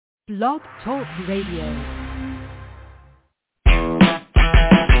Blog Talk Radio.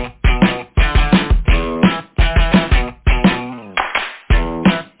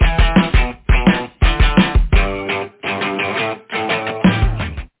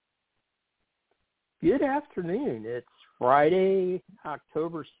 Good afternoon. It's Friday,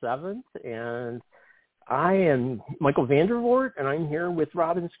 October 7th, and I am Michael VanDervort, and I'm here with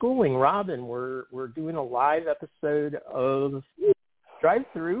Robin Schooling. Robin, we're doing a live episode of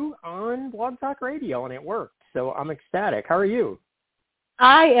Drive-Thru on Blog Talk Radio, and it worked. So I'm ecstatic. How are you?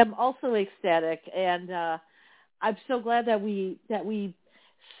 I am also ecstatic, and I'm so glad that we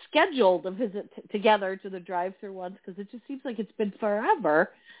scheduled a visit together to the Drive-Thru once, because it just seems like it's been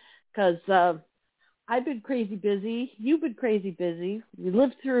forever. Because I've been crazy busy. You've been crazy busy. We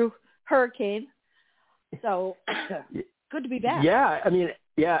lived through hurricane, so good to be back.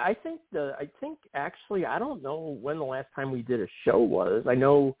 I think actually, I don't know when the last time we did a show was. I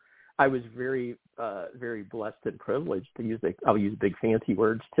know I was very, very blessed and privileged I'll use big fancy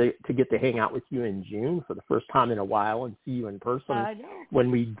words to get to hang out with you in June for the first time in a while and see you in person. I know.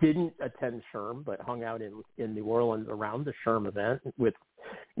 When we didn't attend SHRM but hung out in New Orleans around the SHRM event with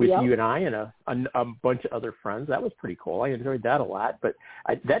Yep. you and I and a bunch of other friends. That was pretty cool. I enjoyed that a lot. But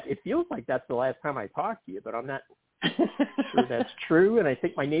it feels like that's the last time I talked to you, but I'm not sure that's true. And I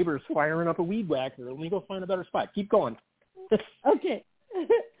think my neighbor's firing up a weed whacker. Let me go find a better spot. Keep going. Okay.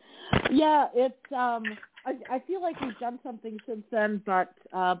 Yeah, it's. I feel like we've done something since then, but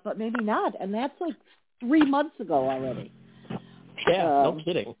maybe not. And that's like 3 months ago already. Yeah, no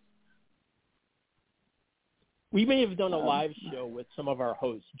kidding. We may have done a live show with some of our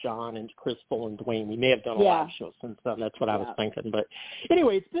hosts, John and Crystal and Dwayne. We may have done a live show since then. That's what I was thinking. But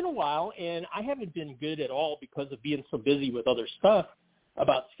anyway, it's been a while, and I haven't been good at all because of being so busy with other stuff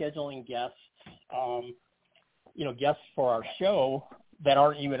about scheduling guests, guests for our show that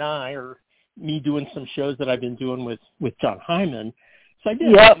aren't you and I, or me doing some shows that I've been doing with John Hyman. So I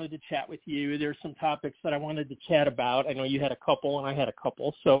wanted to chat with you. There's some topics that I wanted to chat about. I know you had a couple, and I had a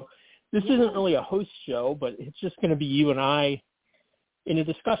couple. So this isn't really a host show, but it's just going to be you and I in a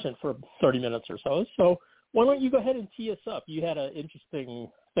discussion for 30 minutes or so. So why don't you go ahead and tee us up? You had an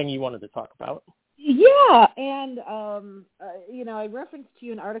interesting thing you wanted to talk about. Yeah, and, I referenced to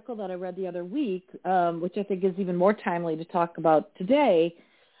you an article that I read the other week, which I think is even more timely to talk about today,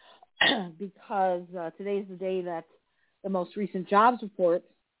 because today is the day that the most recent jobs report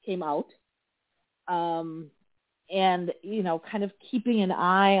came out. And, kind of keeping an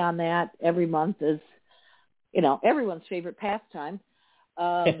eye on that every month is, everyone's favorite pastime.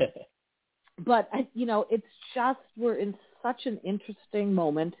 But, it's just we're in such an interesting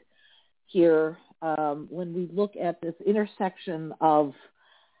moment here when we look at this intersection of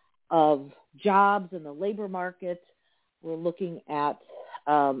jobs and the labor market. We're looking at,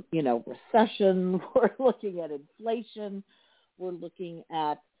 recession. We're looking at inflation. We're looking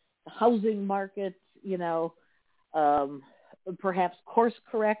at the housing market, perhaps course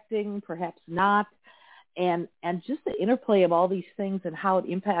correcting, perhaps not, and just the interplay of all these things and how it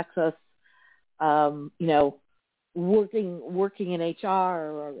impacts us, working in HR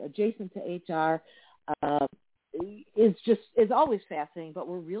or adjacent to HR, is always fascinating. But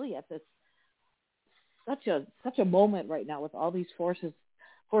we're really at this such a moment right now with all these forces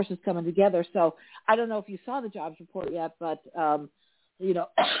coming together. So I don't know if you saw the jobs report yet, but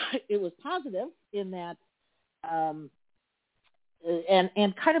it was positive in that. And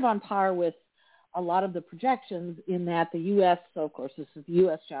kind of on par with a lot of the projections in that the U.S., so of course this is the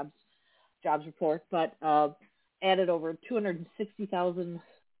U.S. jobs report, but added over 260,000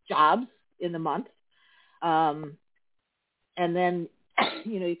 jobs in the month. And then,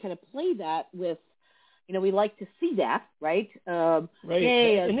 you kind of play that with, we like to see that, right? Right.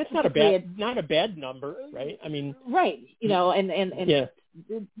 And it's not a bad number, right? I mean, right. And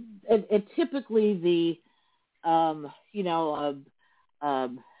typically the,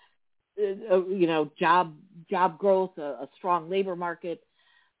 job growth, a strong labor market.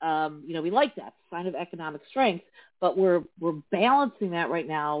 We like that sign of economic strength, but we're balancing that right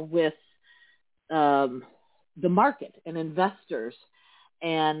now with the market and investors,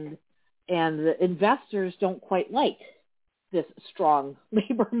 and the investors don't quite like this strong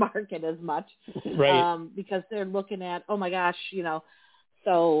labor market as much, right? Because they're looking at, oh my gosh,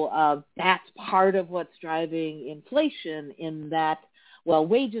 so that's part of what's driving inflation, in that, well,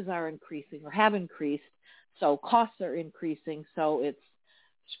 wages are increasing or have increased, so costs are increasing, so it's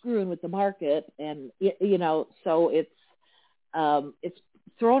screwing with the market, and so it's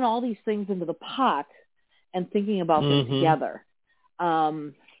thrown all these things into the pot and thinking about them together,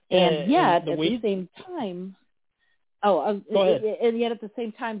 and yet at the same time, Go ahead. And yet at the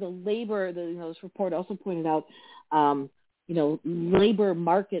same time, the labor, this report also pointed out, labor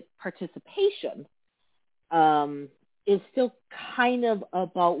market participation is still kind of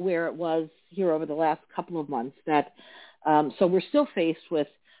about where it was here over the last couple of months. That so we're still faced with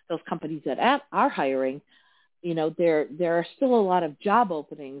those companies that are hiring. There are still a lot of job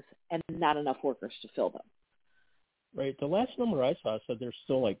openings and not enough workers to fill them. Right. The last number I saw said there's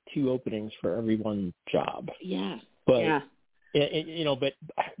still like 2 openings for every 1 job. Yeah. But yeah.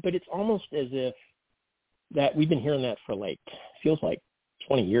 But it's almost as if that we've been hearing that for feels like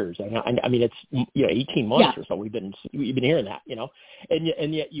 20 years. I mean, it's 18 months or so. We've been hearing that,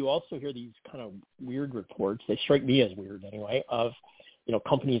 and yet you also hear these kind of weird reports. They strike me as weird anyway, of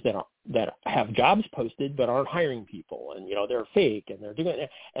companies that have jobs posted but aren't hiring people, and they're fake and they're doing it.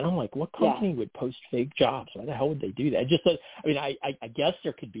 And I'm like, what company would post fake jobs? Why the hell would they do that? I guess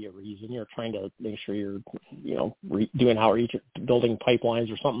there could be a reason. You're trying to make sure you're doing outreach, building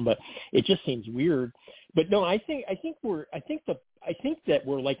pipelines or something, but it just seems weird. But no, I think that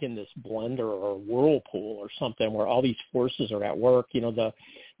we're like in this blender or whirlpool or something where all these forces are at work.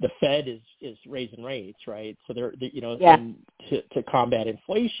 The Fed is raising rates, right? So they're and to combat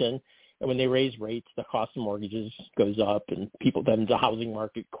inflation. And when they raise rates, the cost of mortgages goes up, and then the housing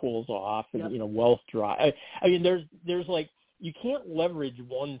market cools off, and wealth dry. I mean, there's like, you can't leverage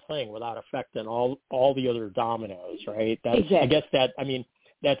one thing without affecting all the other dominoes, right? Exactly. I guess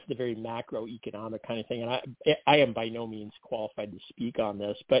that's the very macroeconomic kind of thing. And I am by no means qualified to speak on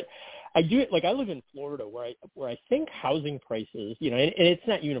this, but I do it. Like, I live in Florida where I think housing prices, and it's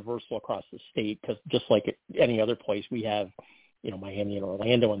not universal across the state, because just like any other place, we have, Miami and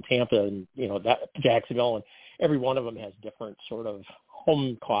Orlando and Tampa and, that Jacksonville, and every one of them has different sort of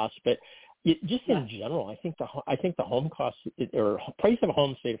home costs. But in general, I think the home cost or price of a home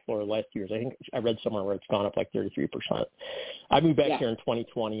in the state of Florida last year, I think I read somewhere where it's gone up like 33%. I moved back here in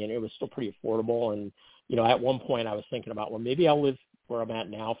 2020, and it was still pretty affordable. And at one point I was thinking about, well, maybe I'll live where I'm at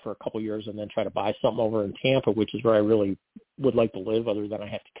now for a couple of years and then try to buy something over in Tampa, which is where I really would like to live, other than I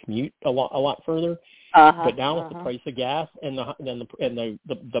have to commute a lot further. But now with the price of gas and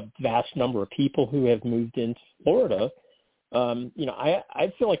the vast number of people who have moved into Florida,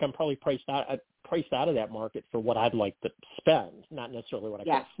 I feel like I'm probably priced out of that market for what I'd like to spend, not necessarily what I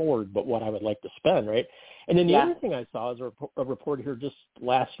can afford, but what I would like to spend, right? And then the other thing I saw is a report here just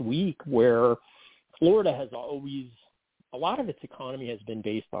last week where Florida has always, a lot of its economy has been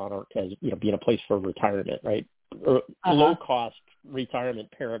based on as being a place for retirement, right? Or low cost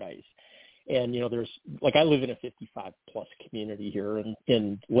retirement paradise. And there's, like, I live in a 55 plus community here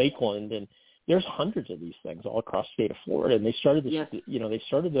in Lakeland, and there's hundreds of these things all across the state of Florida. And they started this, they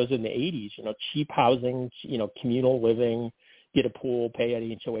started those in the 80s, cheap housing, communal living, get a pool, pay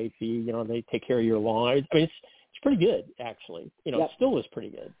an HOA fee, they take care of your lawn. I mean, it's pretty good, actually. It still is pretty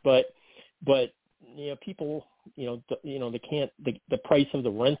good, but people, they can't, the price of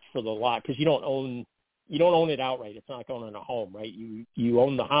the rent for the lot, because you don't own it outright. It's not like owning a home, right? You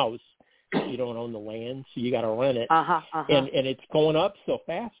own the house. You don't own the land, so you got to rent it. And it's going up so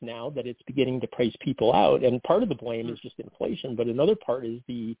fast now that it's beginning to price people out. And part of the blame is just inflation, but another part is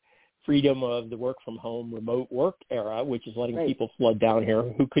the freedom of the work from home, remote work era, which is letting people flood down here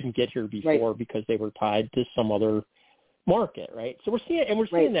who couldn't get here before because they were tied to some other market, right? So we're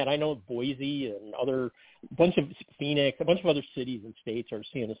seeing that. I know Boise and bunch of Phoenix, a bunch of other cities and states are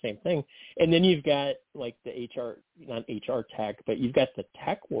seeing the same thing. And then you've got like the not HR tech, but you've got the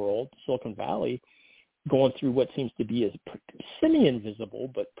tech world, Silicon Valley, going through what seems to be a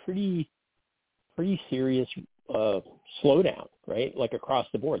semi-invisible but pretty serious slowdown, right? Like across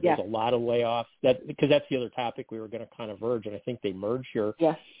the board. There's a lot of layoffs. Because that's the other topic we were going to kind of verge, and I think they merge here.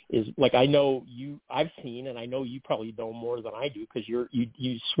 Is like, I know I've seen, and I know you probably know more than I do because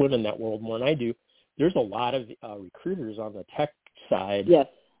you swim in that world more than I do. There's a lot of recruiters on the tech side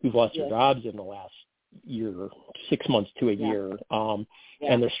who've lost their jobs in the last year, 6 months to a year, and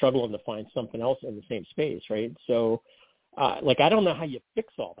they're struggling to find something else in the same space, right? So, I don't know how you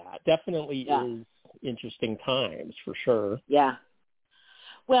fix all that. Definitely is interesting times for sure. Yeah.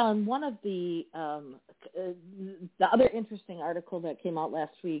 Well, and one of the other interesting article that came out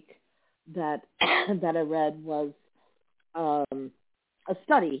last week that I read was a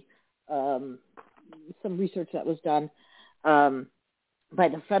study, some research that was done by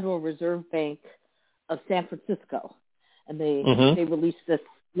the Federal Reserve Bank of San Francisco, and they released this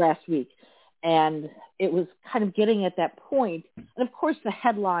last week, and it was kind of getting at that point. And of course, the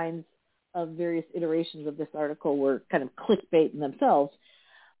headlines of various iterations of this article were kind of clickbait in themselves.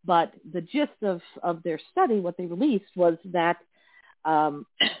 But the gist of their study, what they released, was that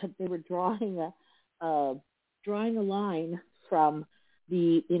they were drawing drawing a line from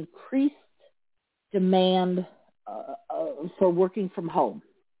the increased demand for working from home.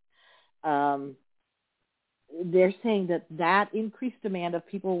 They're saying that increased demand of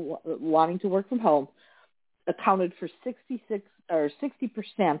people wanting to work from home accounted for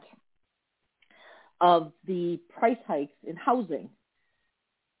 60% of the price hikes in housing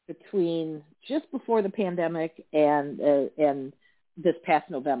between just before the pandemic and this past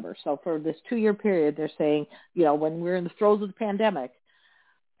November. So for this 2-year period, they're saying, when we're in the throes of the pandemic,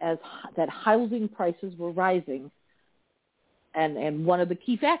 that housing prices were rising. And one of the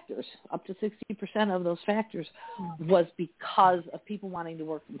key factors, up to 60% of those factors, was because of people wanting to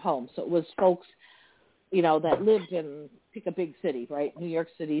work from home. So it was folks, that lived in, pick a big city, right? New York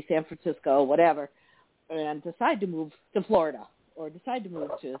City, San Francisco, whatever, and decide to move to Florida or decide to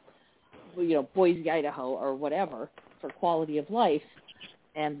move to, Boise, Idaho, or whatever for quality of life.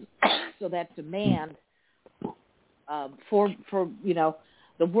 And so that demand for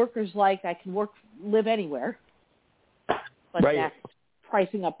the workers, like, I can live anywhere. But right. That's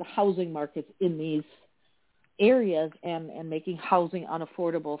pricing up the housing markets in these areas and making housing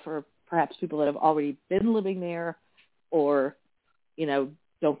unaffordable for perhaps people that have already been living there, or,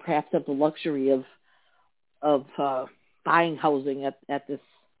 don't perhaps have the luxury of buying housing at this,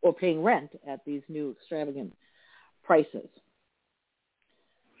 or paying rent at these new extravagant prices.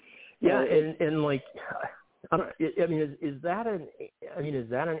 Yeah, and like, is that an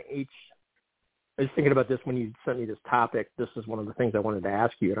I was thinking about this when you sent me this topic. This is one of the things I wanted to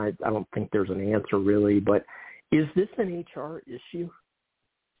ask you, and I don't think there's an answer really, but is this an HR issue,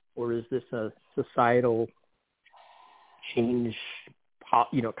 or is this a societal change,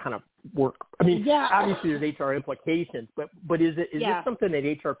 kind of work? Obviously there's HR implications, but is this something that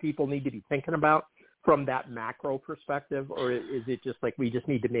HR people need to be thinking about from that macro perspective, or is it just like we just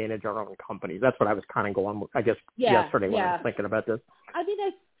need to manage our own companies? That's what I was kind of going with, I guess, yesterday when I was thinking about this.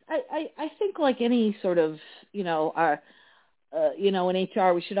 I think like any sort of, in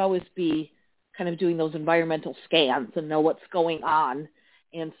HR, we should always be kind of doing those environmental scans and know what's going on.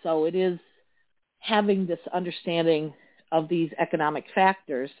 And so it is having this understanding of these economic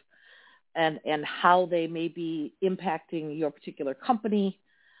factors and how they may be impacting your particular company,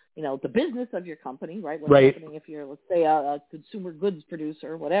 the business of your company, right? What's happening if you're, let's say, a consumer goods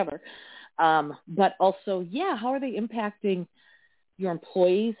producer or whatever. But also, how are they impacting your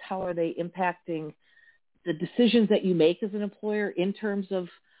employees? How are they impacting the decisions that you make as an employer in terms of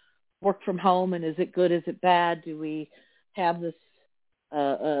work from home? And is it good? Is it bad? Do we have this,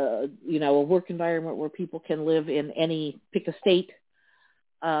 a work environment where people can live in pick a state?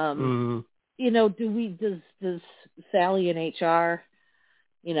 Does Sally in HR,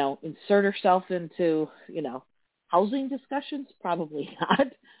 insert herself into, housing discussions? Probably not,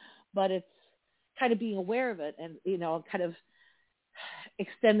 but it's kind of being aware of it and, kind of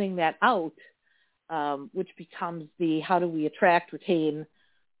extending that out, which becomes how do we attract, retain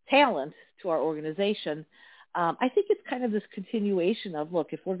talent to our organization. I think it's kind of this continuation of,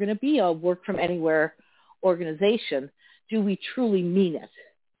 look, if we're going to be a work from anywhere organization, do we truly mean it?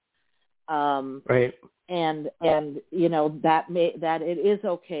 Right. And that it is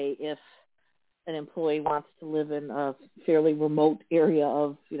okay if an employee wants to live in a fairly remote area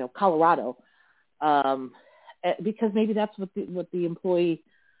of, Colorado, because maybe that's what the employee,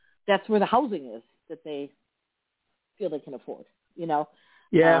 that's where the housing is that they feel they can afford,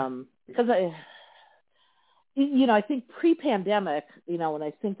 Yeah. Because I think pre-pandemic, when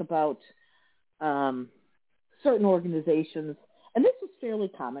I think about certain organizations, and this was fairly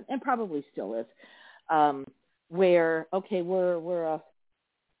common and probably still is, where, okay, we're a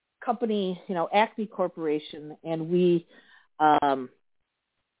company, Acme Corporation, and we've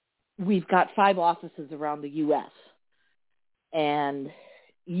got 5 offices around the U.S., and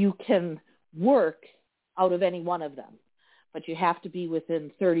you can work out of any one of them, but you have to be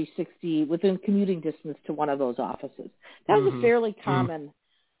within 60, within commuting distance to one of those offices. That was a fairly common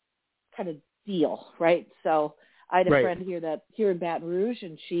kind of deal, right? So I had a friend here in Baton Rouge,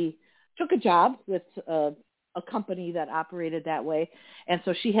 and she took a job with a company that operated that way, and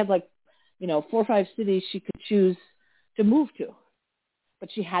so she had 4 or 5 cities she could choose to move to,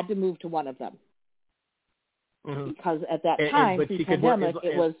 but she had to move to one of them because at that time, pre-pandemic,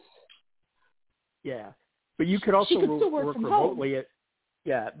 it was. Yeah, but you could also work remotely.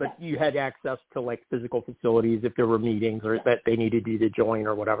 But you had access to physical facilities if there were meetings or that they needed you to join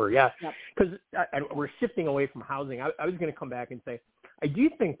or whatever. Yeah, because we're shifting away from housing. I was going to come back and say I do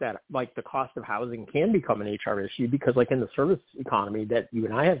think that the cost of housing can become an HR issue because in the service economy that you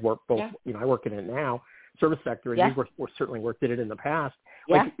and I have worked both. I work in it now, service sector, and we've certainly worked in it in the past.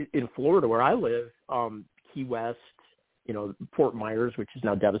 In Florida where I live, Key West, Fort Myers, which is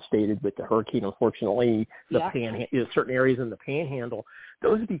now devastated with the hurricane, unfortunately, certain areas in the Panhandle,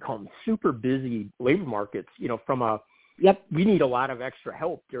 those become super busy labor markets, we need a lot of extra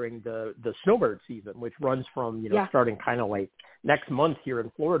help during the snowbird season, which runs from, starting kind of like next month here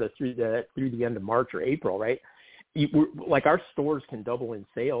in Florida through the end of March or April, right? Like our stores can double in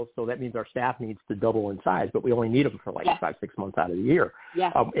sales, so that means our staff needs to double in size, but we only need them for 5-6 months out of the year.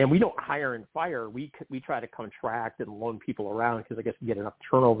 Yeah. And we don't hire and fire. We try to contract and loan people around because I guess we get enough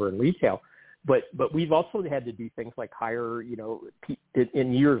turnover in retail. But we've also had to do things like hire,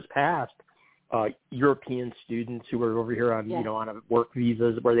 in years past, European students who are over here on, on a work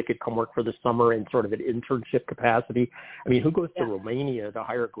visas where they could come work for the summer in sort of an internship capacity. I mean, who goes to Romania to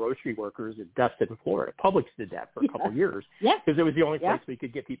hire grocery workers in Destin, Florida? Publix did that for a couple of years because it was the only place we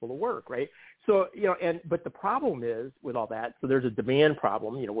could get people to work, right? So, but the problem is with all that, so there's a demand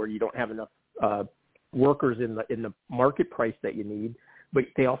problem, where you don't have enough workers in the market price that you need, but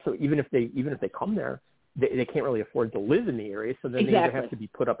they also, even if they come there, they can't really afford to live in the area, so then they either have to be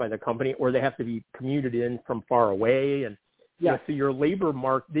put up by the company or they have to be commuted in from far away. And so your labor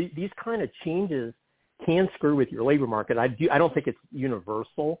market, these kind of changes can screw with your labor market. I don't think it's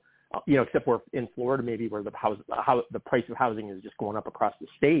universal, except for in Florida maybe where the price of housing is just going up across the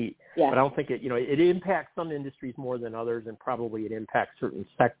state. Yeah. But I don't think it impacts some industries more than others, and probably it impacts certain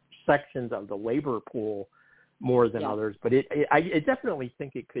sections of the labor pool more than others, but I definitely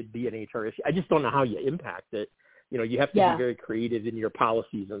think it could be an HR issue. I just don't know how you impact it. You have to be very creative in your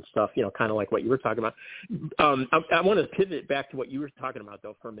policies and stuff, kind of like what you were talking about. I want to pivot back to what you were talking about,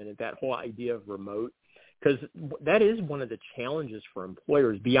 though, for a minute, that whole idea of remote, because that is one of the challenges for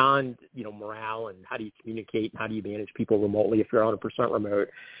employers beyond, morale and how do you communicate and how do you manage people remotely if you're 100% remote,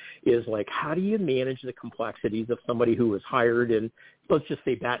 is like, how do you manage the complexities of somebody who was hired in, let's just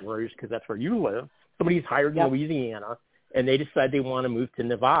say Baton Rouge, because that's where you live. Somebody's hired in Louisiana, and they decide they want to move to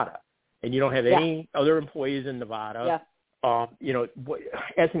Nevada, and you don't have any other employees in Nevada. As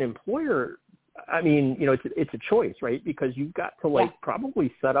an employer, I mean, it's a choice, right? Because you've got to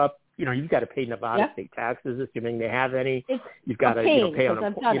probably set up, you've got to pay Nevada state taxes, assuming they have any. You've got to pay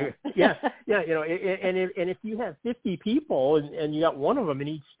unemployment. And if you have 50 people and you got one of them in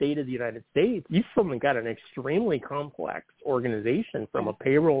each state of the United States, you've suddenly got an extremely complex organization from a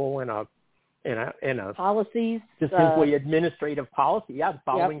payroll and a policies, just simply administrative policy,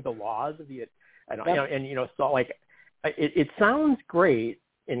 following the laws of the, so like it sounds great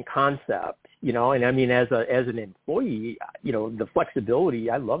in concept, and I mean as an employee, the flexibility,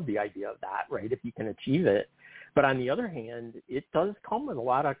 I love the idea of that, right? If you can achieve it, but on the other hand, it does come with a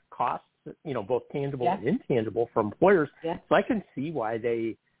lot of costs, both tangible and intangible for employers. So I can see why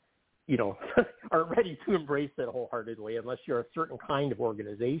they aren't ready to embrace it wholeheartedly unless you're a certain kind of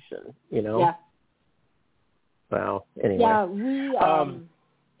organization, Yeah. Well, anyway. Yeah, we.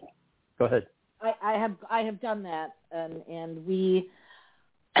 Go ahead. I have done that, and we,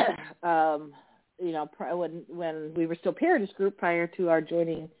 when we were still Paradise Group prior to our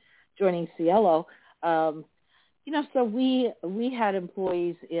joining Cielo, so we had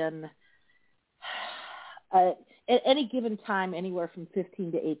employees in. At any given time, anywhere from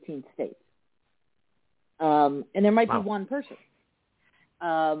 15 to 18 states. And there might be one person.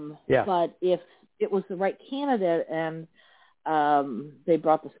 But if it was the right candidate and they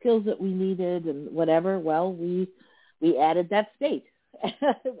brought the skills that we needed and whatever, well, we added that state.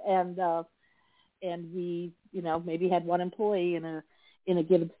 and we, maybe had one employee in a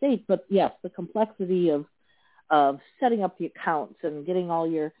given state. But, yes, the complexity of setting up the accounts and getting all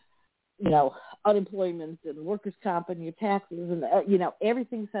your unemployment and workers' comp and your taxes and,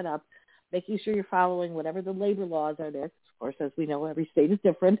 everything set up, making sure you're following whatever the labor laws are there. Of course, as we know, every state is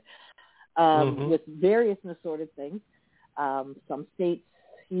different with various assorted things. Some states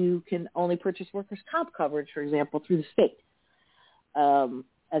you can only purchase workers' comp coverage, for example, through the state,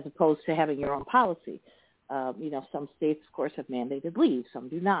 as opposed to having your own policy. Some states, of course, have mandated leave. Some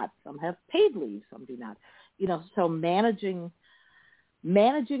do not. Some have paid leave. Some do not. So managing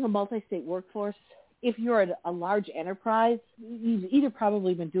a multi-state workforce, if you're a large enterprise, you've either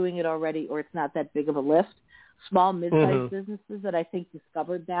probably been doing it already or it's not that big of a lift. Small, mid-sized businesses that I think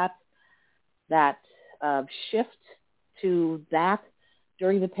discovered that shift to that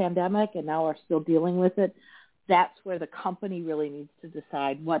during the pandemic and now are still dealing with it, that's where the company really needs to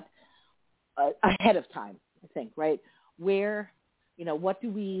decide what ahead of time, I think, right? Where,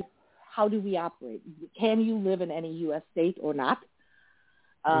 how do we operate? Can you live in any U.S. state or not?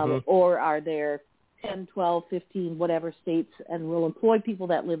 Or are there 10, 12, 15, whatever states, and we'll employ people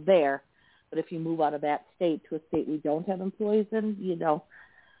that live there. But if you move out of that state to a state we don't have employees in,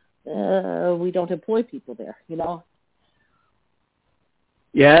 we don't employ people there, you know?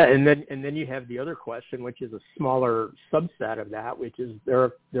 Yeah, and then you have the other question, which is a smaller subset of that, which is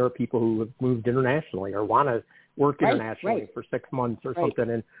there are people who have moved internationally or want to work internationally for 6 months or something,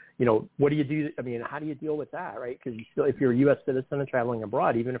 and you know, what do you do? I mean, how do you deal with that, right? Because you still, if you're a U.S. citizen and traveling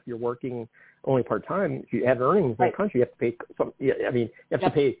abroad, even if you're working only part time, if you have earnings in the country, you have to pay some. I mean, you have to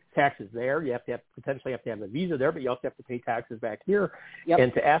pay taxes there. You potentially have to have a visa there, but you also have to pay taxes back here.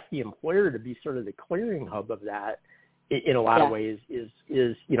 And to ask the employer to be sort of the clearing hub of that, in a lot of ways, is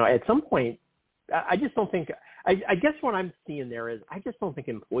you know, at some point, I just don't think. I guess what I'm seeing there is I just don't think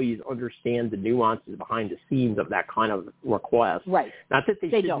employees understand the nuances behind the scenes of that kind of request. Right. Not that they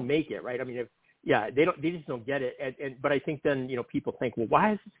shouldn't don't make it, right? I mean, they just don't get it. But I think then, you know, people think, well,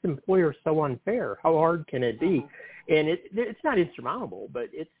 why is this employer so unfair? How hard can it be? And it's not insurmountable, but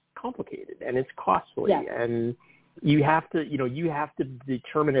it's complicated and it's costly. And you have to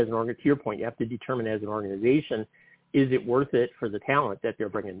determine as an organization, to your point, you have to determine as an organization, is it worth it for the talent that they're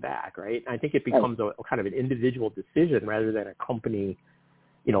bringing back, right? I think it becomes a kind of an individual decision rather than a company,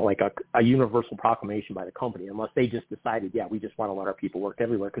 you know, like a universal proclamation by the company, unless they just decided, we just want to let our people work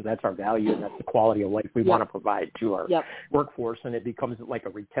everywhere because that's our value and that's the quality of life we want to provide to our workforce, and it becomes like a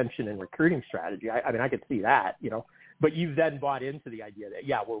retention and recruiting strategy. I mean, I could see that, you know, but you've then bought into the idea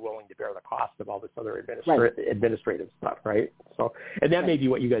that, we're willing to bear the cost of all this other administrative stuff, right? So, and that may be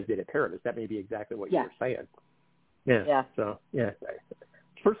what you guys did at Paravis. That may be exactly what you were saying. So, it's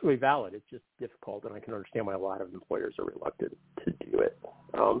perfectly valid. It's just difficult, and I can understand why a lot of employers are reluctant to do it.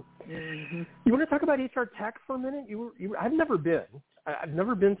 You want to talk about HR Tech for a minute? I've never been. I've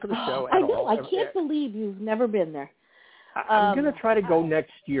never been to the show at all. I can't believe you've never been there. I'm going to try to go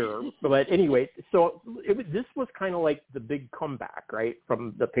next year. But anyway, so this was kind of like the big comeback, right,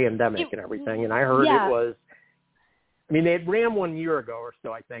 from the pandemic and everything. And I heard it was, I mean, they had ran 1 year ago or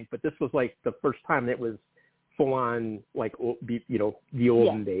so, I think, but this was like the first time it was full on, like, you know, the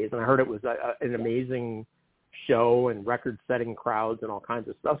olden days. And I heard it was an amazing show and record-setting crowds and all kinds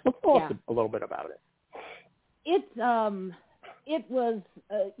of stuff. So tell us a little bit about it. It was,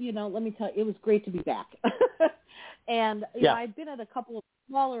 you know, let me tell you, it was great to be back. And you know, I've been at a couple of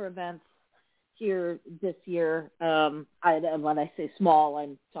smaller events here this year. When I say small,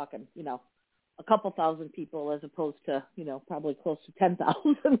 I'm talking, you know, a couple thousand people as opposed to, you know, probably close to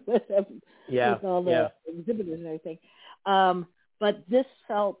 10,000 with all the exhibitors and everything. But this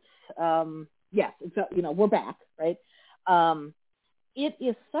felt, it felt, you know, we're back, right? It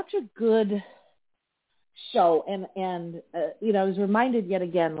is such a good show. And you know, I was reminded yet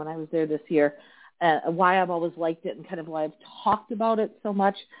again when I was there this year, why I've always liked it and kind of why I've talked about it so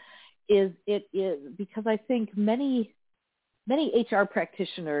much is because I think many HR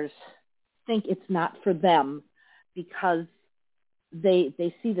practitioners think it's not for them because they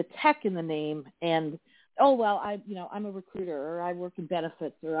see the tech in the name and, oh, well, I'm a recruiter or I work in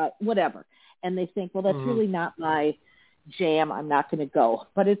benefits or whatever. And they think, well, that's really not my jam. I'm not going to go.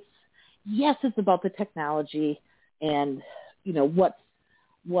 But it's about the technology and, you know, what's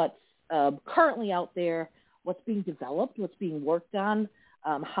currently out there, what's being developed, what's being worked on,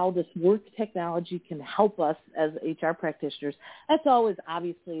 how this work technology can help us as HR practitioners. That's always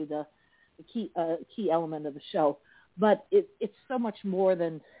obviously the key element of the show, but it's so much more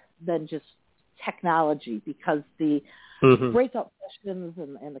than just technology because the breakout sessions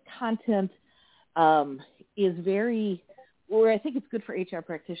and the content is very, or I think it's good for HR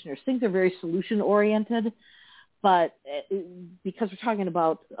practitioners. Things are very solution oriented, but because we're talking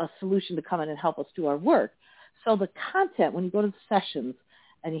about a solution to come in and help us do our work. So the content, when you go to the sessions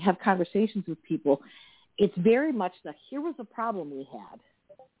and you have conversations with people, it's very much here was a problem we had.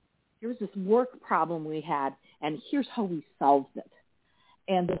 Here was this work problem we had, and here's how we solved it.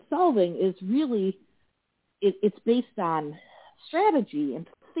 And the solving is really, it's based on strategy and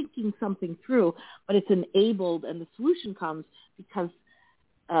thinking something through, but it's enabled, and the solution comes because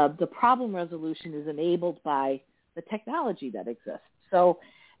the problem resolution is enabled by the technology that exists. So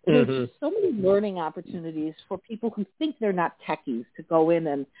there's just so many learning opportunities for people who think they're not techies to go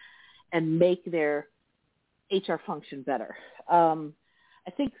in and make their HR function better. I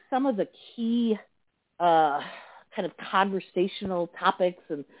think some of the key kind of conversational topics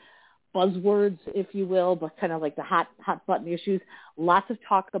and buzzwords, if you will, but kind of like the hot button issues, lots of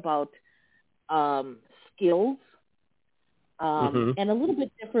talk about skills, and a little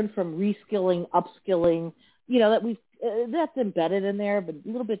bit different from reskilling, upskilling, you know, that's embedded in there, but a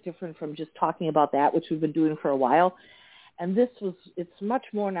little bit different from just talking about that, which we've been doing for a while. And it's much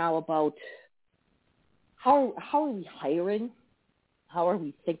more now about how are we hiring? How are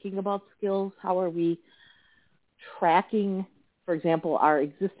we thinking about skills? How are we tracking for example, our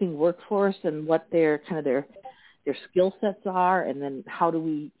existing workforce and what their skill sets are, and then how do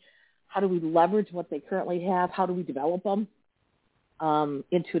we leverage what they currently have? How do we develop them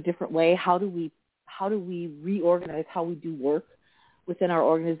into a different way? How do we reorganize how we do work within our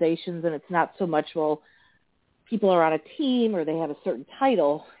organizations? And it's not so much, well, people are on a team or they have a certain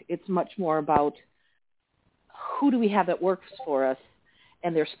title. It's much more about who do we have that works for us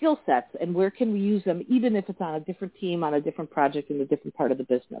and their skill sets, and where can we use them, even if it's on a different team, on a different project, in a different part of the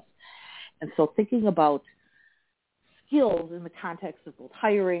business. And so thinking about skills in the context of both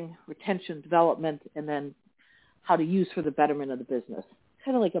hiring, retention, development, and then how to use for the betterment of the business.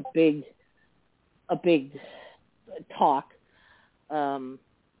 Kind of like a big talk. And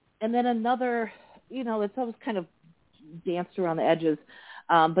then another, it's always kind of danced around the edges,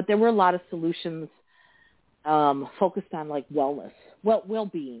 but there were a lot of solutions focused on like wellness,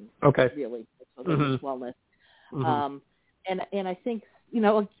 well-being. Okay. Really, so Mm-hmm. wellness. Mm-hmm. And I think,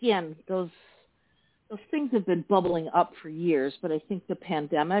 again, those things have been bubbling up for years, but I think the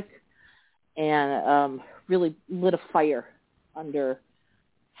pandemic and really lit a fire under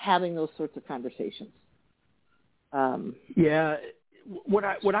having those sorts of conversations. Yeah, what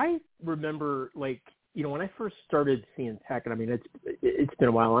I remember, like, when I first started seeing tech, and I mean it's been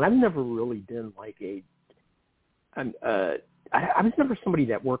a while, and I've never really been like I was never somebody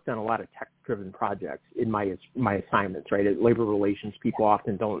that worked on a lot of tech-driven projects in my assignments, right? As labor relations, people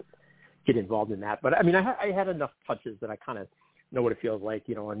often don't get involved in that. But, I mean, I had enough touches that I kind of know what it feels like,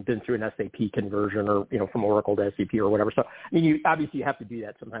 and been through an SAP conversion or, from Oracle to SAP or whatever. So, I mean, you have to do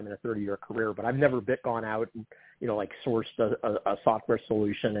that sometime in a 30-year career. But I've never gone out and, like sourced a software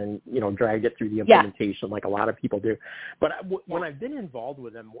solution and, dragged it through the implementation like a lot of people do. But when I've been involved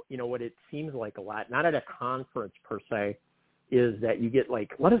with them, what it seems like a lot, not at a conference per se, is that you get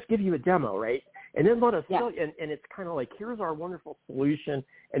like, let us give you a demo, right? And then let us tell you, and it's kind of like, here's our wonderful solution.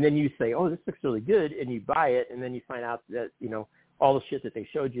 And then you say, oh, this looks really good. And you buy it. And then you find out that, all the shit that they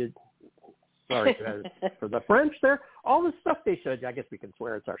showed you, sorry for the French there, all the stuff they showed you, I guess we can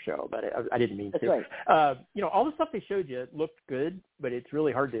swear it's our show, but I didn't mean That's to. Right. All the stuff they showed you looked good, but it's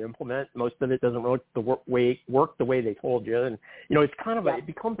really hard to implement. Most of it doesn't work the way they told you. And, it's kind of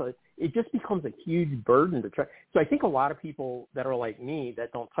it just becomes a huge burden to try. So I think a lot of people that are like me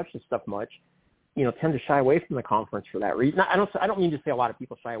that don't touch this stuff much, tend to shy away from the conference for that reason. I don't mean to say a lot of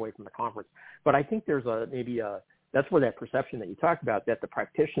people shy away from the conference, but I think there's that's where that perception that you talked about, that the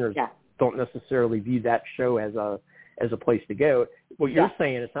practitioners don't necessarily view that show as a place to go. What you're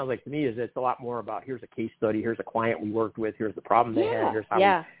saying, it sounds like to me, is it's a lot more about, here's a case study, here's a client we worked with, here's the problem they had, here's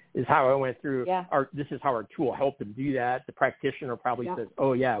how I went through. This is how our tool helped them do that. The practitioner probably says,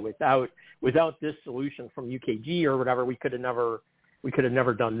 oh yeah, without this solution from UKG or whatever, we could have never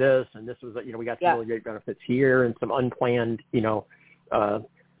done this, and this was, we got some really great benefits here and some unplanned,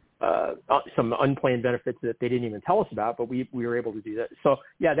 some unplanned benefits that they didn't even tell us about, but we were able to do that. So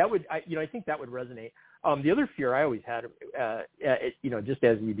that would, I think that would resonate. The other fear I always had, just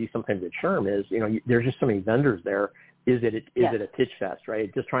as we do sometimes at SHRM is, there's just so many vendors there. Is it a pitch fest,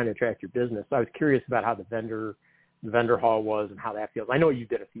 right? Just trying to attract your business. So I was curious about how the vendor hall was and how that feels. I know you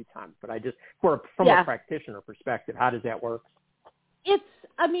did a few times, but from a practitioner perspective, how does that work? It's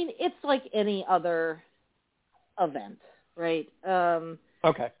like any other event, right?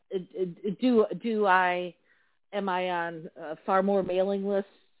 Okay. Am I on far more mailing lists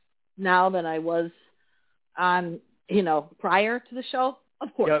now than I was on, prior to the show?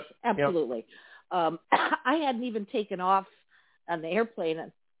 Of course, absolutely. Yep. I hadn't even taken off on the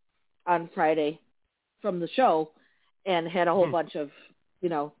airplane on Friday from the show and had a whole bunch of,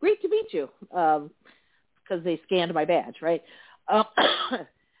 great to meet you, because they scanned my badge, right?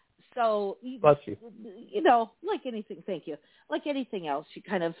 So, bless you. Like anything, thank you. Like anything else,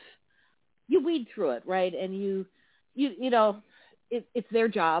 you weed through it, right? And it's their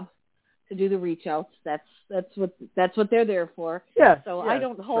job to do the reach outs. That's what they're there for. I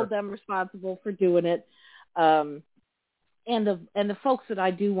don't hold them responsible for doing it. And the folks that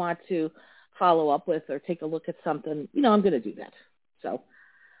I do want to follow up with or take a look at something, I'm going to do that. So.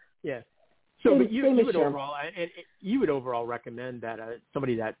 Yeah. So, but you would overall recommend that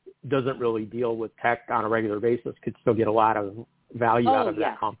somebody that doesn't really deal with tech on a regular basis could still get a lot of value out of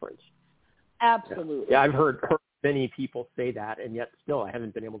that conference. Absolutely. Yeah, I've heard many people say that, and yet still I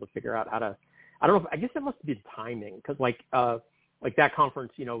haven't been able to figure out how to. I don't know. I guess it must be timing, because like that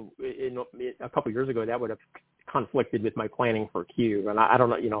conference, in a couple of years ago, that would have conflicted with my planning for Q, and I don't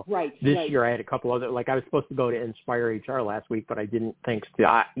know. This year I had a couple other, I was supposed to go to Inspire HR last week, but I didn't, thanks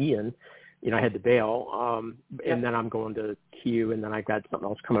to Ian. I had to bail, and then I'm going to Q, and then I've got something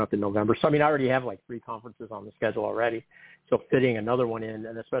else coming up in November. So, I already have 3 conferences on the schedule already. So fitting another one in,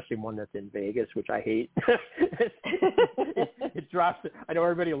 and especially one that's in Vegas, which I hate, it drops. I know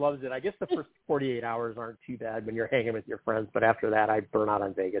everybody loves it. I guess the first 48 hours aren't too bad when you're hanging with your friends, but after that, I burn out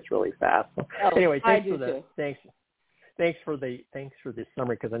on Vegas really fast. So, anyway, thanks for the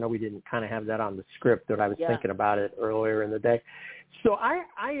summary, because I know we didn't kind of have that on the script, but I was thinking about it earlier in the day. So I'm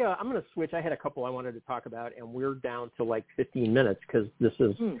going to switch. I had a couple I wanted to talk about, and we're down to like 15 minutes because this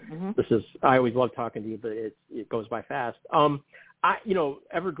is I always love talking to you, but it goes by fast.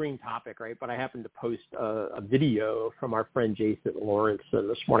 Evergreen topic, right? But I happened to post a video from our friend Jason Lawrence, and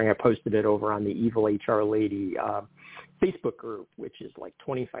this morning I posted it over on the Evil HR Lady Facebook group, which is like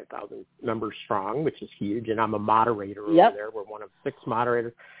 25,000 members strong, which is huge. And I'm a moderator over there. We're one of 6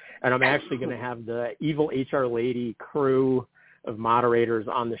 moderators. And I'm actually going to have the Evil HR Lady crew of moderators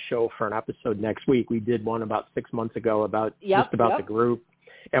on the show for an episode next week. We did one about 6 months ago about the group.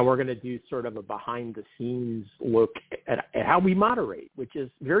 And we're going to do sort of a behind the scenes look at how we moderate, which is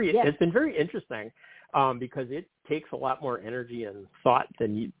it's been very interesting. Because it takes a lot more energy and thought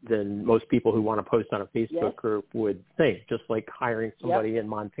than most people who want to post on a Facebook group would think. Just like hiring somebody in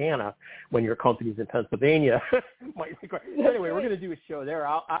Montana when your company's in Pennsylvania might require. Anyway, we're going to do a show there.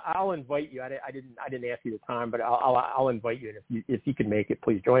 I'll invite you. I didn't ask you the time, but I'll invite you, and if you can make it,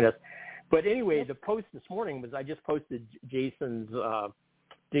 please join us. But anyway, the post this morning was I just posted Jason's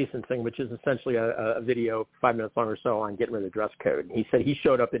thing, which is essentially a video 5 minutes long or so on getting rid of the dress code. And he said he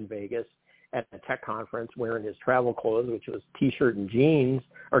showed up in Vegas at a tech conference wearing his travel clothes, which was T-shirt and jeans,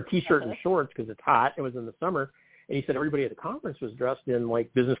 or T-shirt and shorts because it's hot. It was in the summer. And he said everybody at the conference was dressed in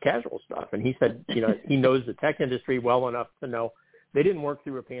like business casual stuff. And he said, he knows the tech industry well enough to know they didn't work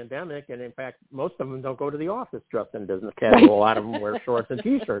through a pandemic. And in fact, most of them don't go to the office dressed in business casual. A lot of them wear shorts and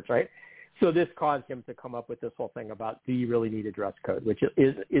T-shirts, right? So this caused him to come up with this whole thing about, do you really need a dress code, which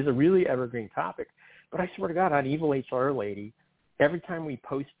is a really evergreen topic. But I swear to God, on Evil HR Lady, every time we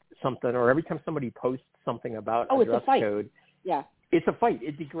post something, or every time somebody posts something about a dress code, it's a fight.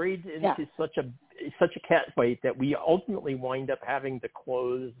 It degrades into such a cat fight that we ultimately wind up having to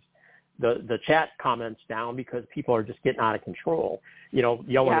close the chat comments down because people are just getting out of control,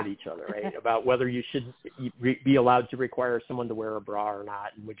 yelling at each other, right? About whether you should be allowed to require someone to wear a bra or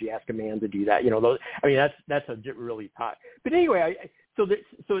not, and would you ask a man to do that? That's a really hot. But anyway, so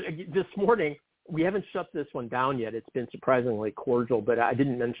this morning, we haven't shut this one down yet. It's been surprisingly cordial, but I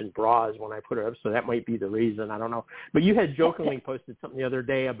didn't mention bras when I put it up, so that might be the reason. I don't know. But you had jokingly posted something the other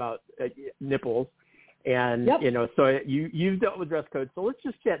day about nipples, and so you've dealt with dress codes. So let's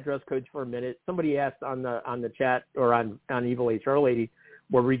just chat dress codes for a minute. Somebody asked on the chat or on Evil HR Lady,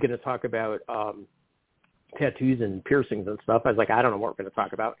 were we going to talk about tattoos and piercings and stuff? I was like, I don't know what we're going to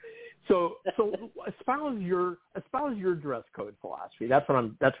talk about. So espouse your dress code philosophy. That's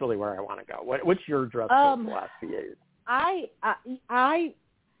really where I want to go. What's your dress code philosophy? I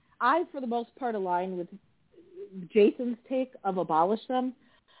for the most part align with Jason's take of abolish them,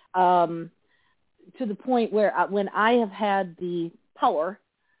 to the point where when I have had the power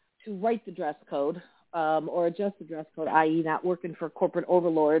to write the dress code or adjust the dress code, i.e. not working for corporate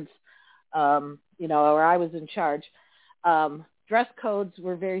overlords, or I was in charge. Dress codes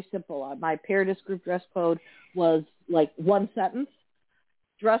were very simple. My Paradis Group dress code was like one sentence: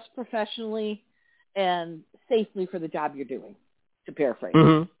 dress professionally and safely for the job you're doing, to paraphrase.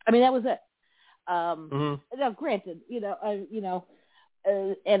 Mm-hmm. I mean, that was it. Now, granted,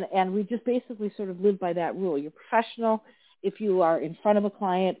 and we just basically sort of live by that rule. You're professional. If you are in front of a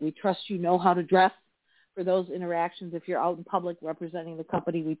client, we trust you know how to dress for those interactions. If you're out in public representing the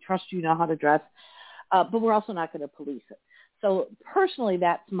company, we trust you know how to dress. But we're also not going to police it. So personally,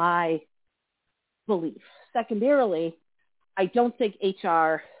 that's my belief. Secondarily, I don't think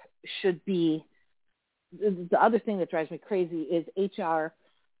HR should be – the other thing that drives me crazy is HR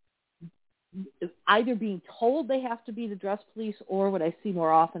either being told they have to be the dress police, or what I see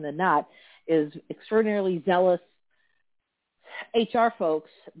more often than not is extraordinarily zealous HR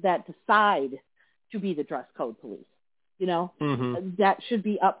folks that decide to be the dress code police. That should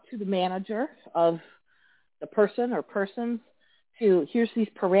be up to the manager of the person or persons to, here's these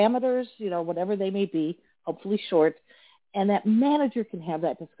parameters, whatever they may be, hopefully short, and that manager can have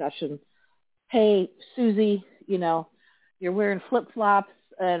that discussion. Hey, Susie, you're wearing flip-flops,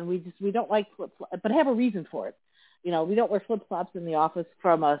 and we don't like flip-flops, but have a reason for it. We don't wear flip-flops in the office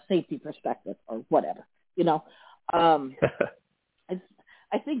from a safety perspective or whatever. I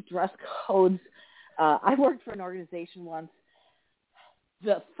think dress codes. I worked for an organization once.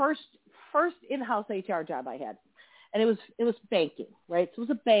 The first in-house HR job I had, and it was banking, right? So it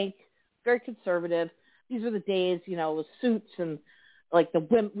was a bank, very conservative. These were the days, it was suits and like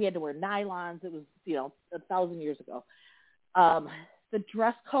we had to wear nylons. It was 1,000 years ago. the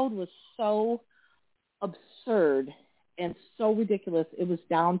dress code was so absurd and so ridiculous. It was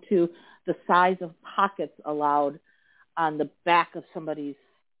down to the size of pockets allowed on the back of somebody's,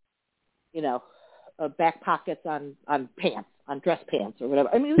 back pockets on pants, on dress pants or whatever.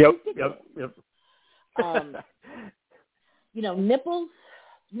 I mean, it was ridiculous.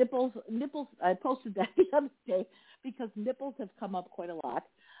 Nipples. I posted that the other day because nipples have come up quite a lot.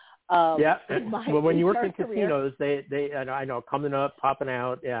 Well, when you work in casinos, they I know, coming up, popping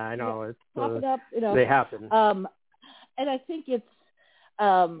out. Yeah, I know. It's popping up, they happen. And I think it's,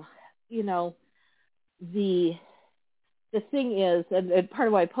 the thing is, and part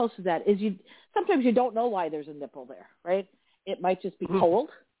of why I posted that is sometimes you don't know why there's a nipple there, right? It might just be cold.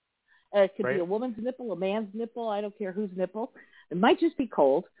 It could be a woman's nipple, a man's nipple. I don't care whose nipple. It might just be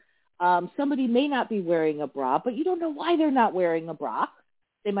cold. Somebody may not be wearing a bra, but you don't know why they're not wearing a bra.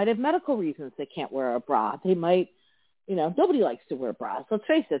 They might have medical reasons they can't wear a bra. They might, nobody likes to wear bras. Let's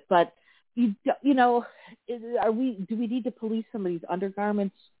face it. But do we need to police somebody's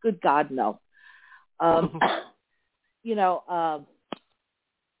undergarments? Good God, no.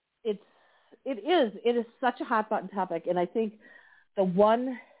 It is such a hot button topic, and I think the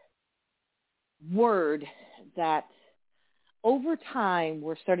one word that over time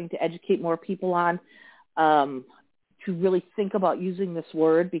we're starting to educate more people on, to really think about using this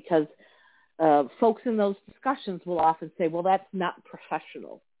word, because folks in those discussions will often say, well, that's not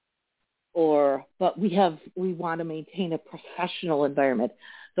professional, but we want to maintain a professional environment.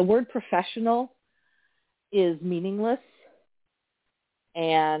 The word professional is meaningless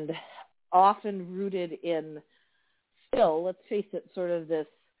and often rooted in still, let's face it, sort of this,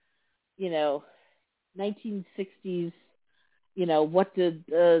 1960s, what did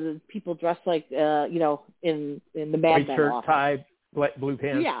people dress like, in the Mad Men White shirt, office. tie, blue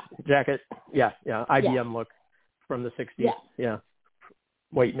pants, jacket. IBM look from the 60s. Yeah.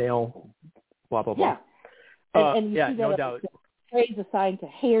 White male, blah, blah, blah. And you see that no doubt. Grades assigned to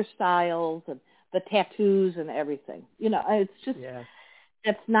hairstyles and the tattoos and everything. It's just,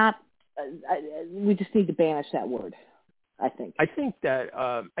 it's not, we just need to banish that word, I think. I think that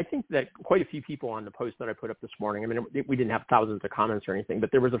quite a few people on the post that I put up this morning, I mean, we didn't have thousands of comments or anything,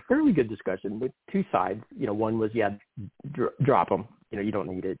 but there was a fairly good discussion with two sides. One was, drop them. You don't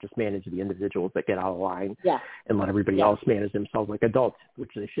need it. Just manage the individuals that get out of line and let everybody else manage themselves like adults,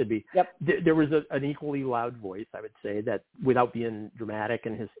 which they should be. Yep. There was an equally loud voice, I would say, that without being dramatic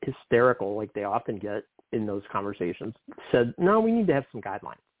and hysterical like they often get in those conversations, said, no, we need to have some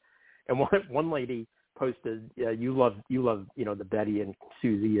guidelines. And one lady posted, you love, the Betty and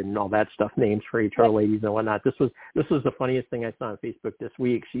Susie and all that stuff, names for HR ladies and whatnot. This was the funniest thing I saw on Facebook this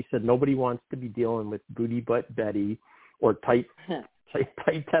week. She said, nobody wants to be dealing with booty butt Betty or tight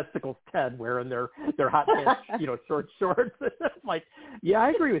testicles Ted wearing their hot pants, short shorts. Like, I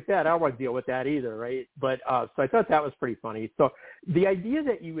agree with that. I don't want to deal with that either, right? But so I thought that was pretty funny. So the idea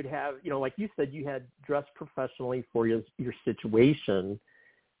that you would have, like you said, you had dressed professionally for your situation,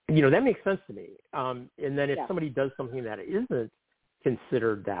 that makes sense to me. And then if somebody does something that isn't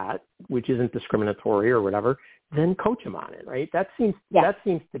considered that, which isn't discriminatory or whatever, then coach them on it, right? That seems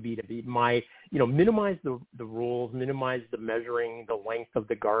to be my, minimize the rules, minimize the measuring, the length of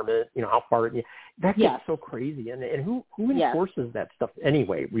the garment, how far that gets so crazy. And who enforces that stuff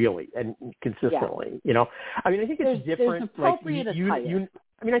anyway, really, and consistently, I mean, I think it's different.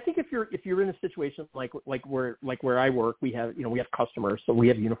 I think if you're in a situation like where I work, we have customers, so we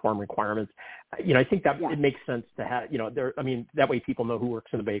have uniform requirements. I think that it makes sense to have, that way people know who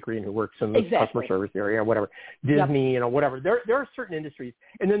works in the bakery and who works in the customer service area or whatever, Disney, whatever. There are certain industries,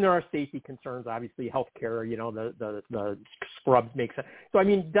 and then there are safety concerns, obviously, healthcare, the scrubs make sense. So, I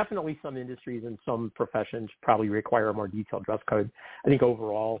mean, definitely some industries and some professions probably require a more detailed dress code. I think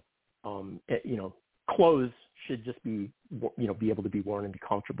overall, clothes should just be able to be worn and be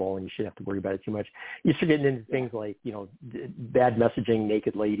comfortable, and you shouldn't have to worry about it too much. You start getting into things like, bad messaging,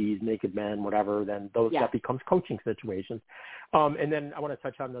 naked ladies, naked men, whatever, then that becomes coaching situations. And then I want to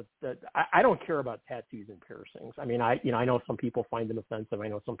touch on I don't care about tattoos and piercings. I mean, I know some people find them offensive. I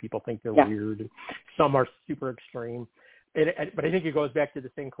know some people think they're weird. Some are super extreme. But I think it goes back to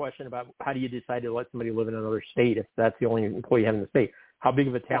the same question about how do you decide to let somebody live in another state if that's the only employee you have in the state? How big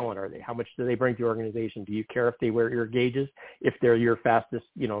of a talent are they? How much do they bring to your organization? Do you care if they wear ear gauges? If they're your fastest,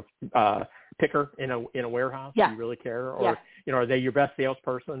 picker in a warehouse? Do you really care? Or, are they your best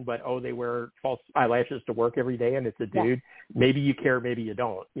salesperson, but, they wear false eyelashes to work every day and it's a dude? Maybe you care, maybe you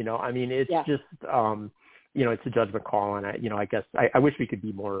don't. I mean, it's just, it's a judgment call, and I guess I wish we could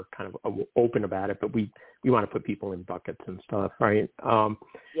be more kind of open about it, but we want to put people in buckets and stuff, right?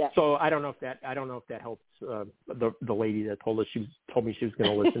 So I don't know if that helps the lady that told me she was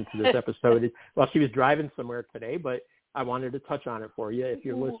going to listen to this episode. Well, she was driving somewhere today, but I wanted to touch on it for you if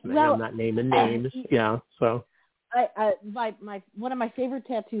you're listening. Well, I'm not naming names, So my one of my favorite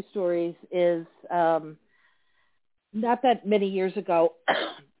tattoo stories is not that many years ago,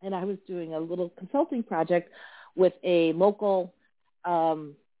 and I was doing a little consulting project with a local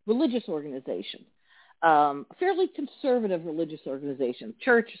religious organization, a fairly conservative religious organization,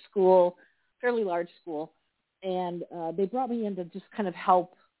 church, school, fairly large school, and they brought me in to just kind of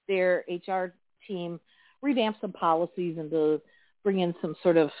help their HR team revamp some policies and to bring in some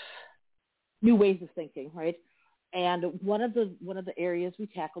sort of new ways of thinking, right? And one of the areas we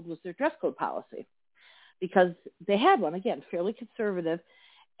tackled was their dress code policy, because they had one, again, fairly conservative,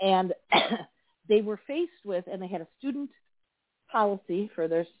 and they were faced with, and they had a student policy for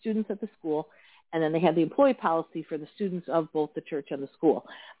their students at the school, and then they had the employee policy for the students of both the church and the school.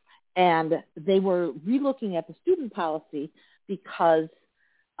 And they were relooking at the student policy because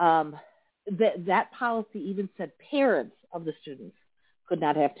that policy even said parents of the students could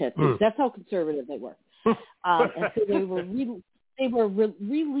not have tattoos. That's how conservative they were. And so they were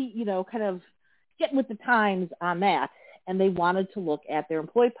really, kind of getting with the times on that, and they wanted to look at their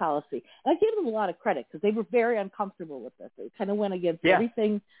employee policy. And I gave them a lot of credit because they were very uncomfortable with this. They kind of went against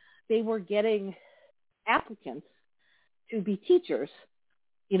everything. They were getting applicants to be teachers,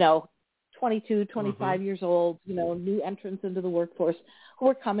 22, 25 years old, new entrants into the workforce who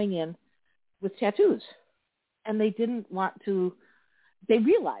were coming in with tattoos. And they didn't want to. They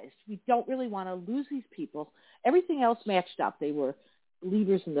realized we don't really want to lose these people. Everything else matched up. They were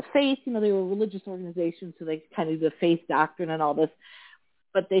believers in the faith. They were a religious organization, so they kind of the faith doctrine and all this.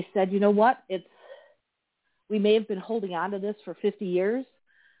 But they said, you know what? We may have been holding on to this for 50 years,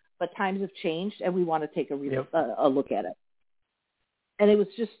 but times have changed, and we want to take a look at it. And it was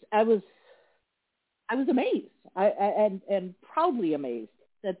just, I was amazed, and proudly amazed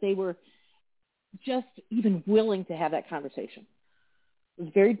that they were just even willing to have that conversation.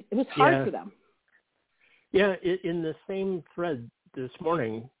 It was hard for them. Yeah, in the same thread this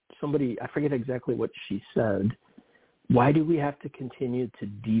morning, somebody, I forget exactly what she said, why do we have to continue to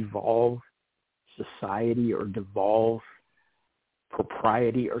devolve society or devolve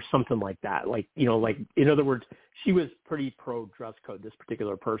propriety or something like that? Like, in other words, she was pretty pro dress code, this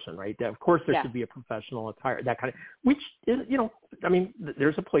particular person, right? That, of course, there should be a professional attire, that kind of, which is,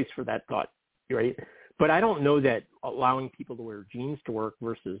 there's a place for that thought, right? But I don't know that allowing people to wear jeans to work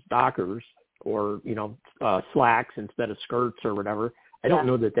versus Dockers or, slacks instead of skirts or whatever, I don't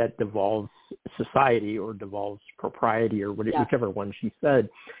know that devolves society or devolves propriety or whichever one she said.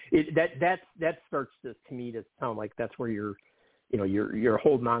 That starts to me to sound like that's where you're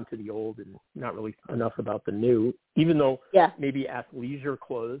holding on to the old and not really enough about the new, even though maybe athleisure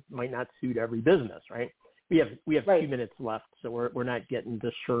clothes might not suit every business, right? We have 2 minutes left, so we're not getting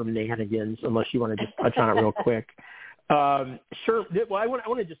to SHRMnanigans unless you want to just touch on it real quick. Sure. Well, I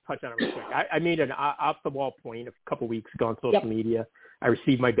want to just touch on it real quick. I made an off-the-wall point a couple weeks ago on social media. I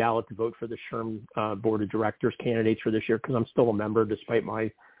received my ballot to vote for the SHRM Board of Directors candidates for this year because I'm still a member despite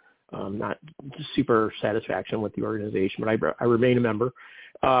my not super satisfaction with the organization, but I remain a member.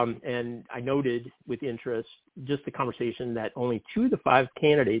 And I noted with interest just the conversation that only 2 of the 5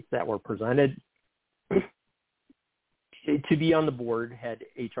 candidates that were presented to be on the board had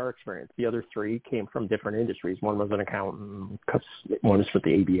HR experience. The other 3 came from different industries. One was an accountant, one was with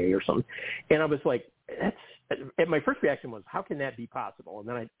the ABA or something. And I was like, and my first reaction was, how can that be possible?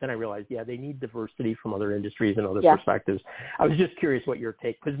 And then I realized, they need diversity from other industries and other perspectives. I was just curious what your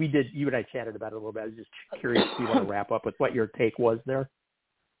take, because you and I chatted about it a little bit. I was just curious if you want to wrap up with what your take was there.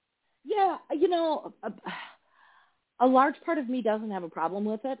 Yeah, a large part of me doesn't have a problem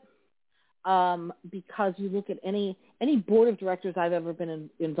with it. Because you look at any board of directors I've ever been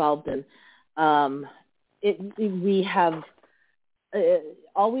involved in, we have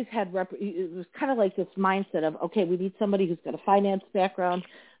always had it was kind of like this mindset of, okay, we need somebody who's got a finance background.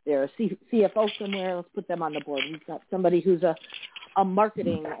 They're a CFO somewhere. Let's put them on the board. We've got somebody who's a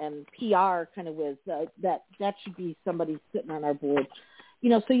marketing and PR kind of whiz. That should be somebody sitting on our board.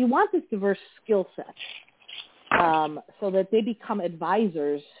 So you want this diverse skill set so that they become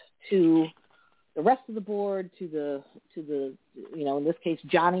advisors to the rest of the board, to the in this case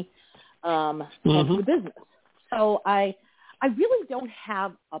Johnny, and to the business. So I really don't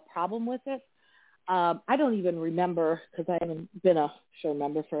have a problem with it. I don't even remember, because I haven't been a SHRM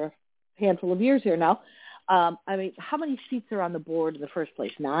member for a handful of years here now. How many seats are on the board in the first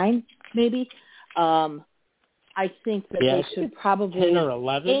place? 9, maybe. I think that they should probably 10 or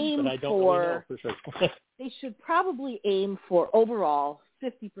 11, aim but I don't really know for sure. They should probably aim for overall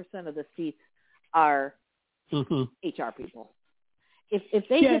 50% of the seats are HR people. If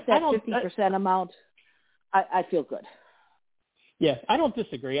they hit that 50% amount, I feel good. Yeah, I don't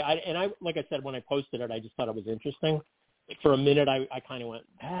disagree. I like I said, when I posted it, I just thought it was interesting. For a minute, I kind of went,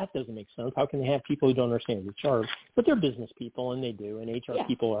 that doesn't make sense. How can they have people who don't understand HR? But they're business people, and they do. And HR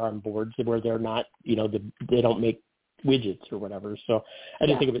people are on boards where they're not, they don't make widgets or whatever. So I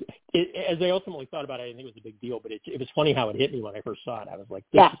didn't think of it. As I ultimately thought about it, I didn't think it was a big deal. But it was funny how it hit me when I first saw it. I was like,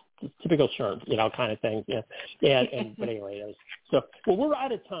 this is typical SHRM, kind of thing. Yeah. But anyway, we're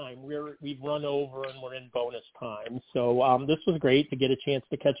out of time. We've run over, and we're in bonus time. So this was great to get a chance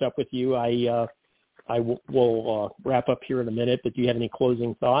to catch up with you. I will wrap up here in a minute, but do you have any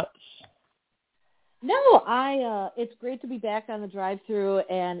closing thoughts? No, it's great to be back on the drive-through,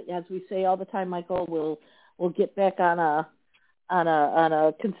 and as we say all the time, Michael, we'll get back on a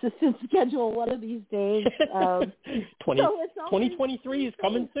consistent schedule one of these days. 2023 is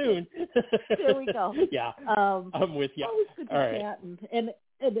coming soon. There we go. Yeah, I'm with you. Always good to all chat and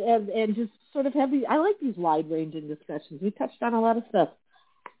just sort of have I like these wide-ranging discussions. We touched on a lot of stuff.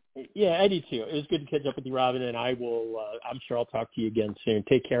 Yeah, I do too. It was good to catch up with you, Robin, and I will. I'm sure I'll talk to you again soon.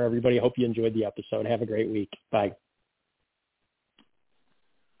 Take care, everybody. I hope you enjoyed the episode. Have a great week. Bye.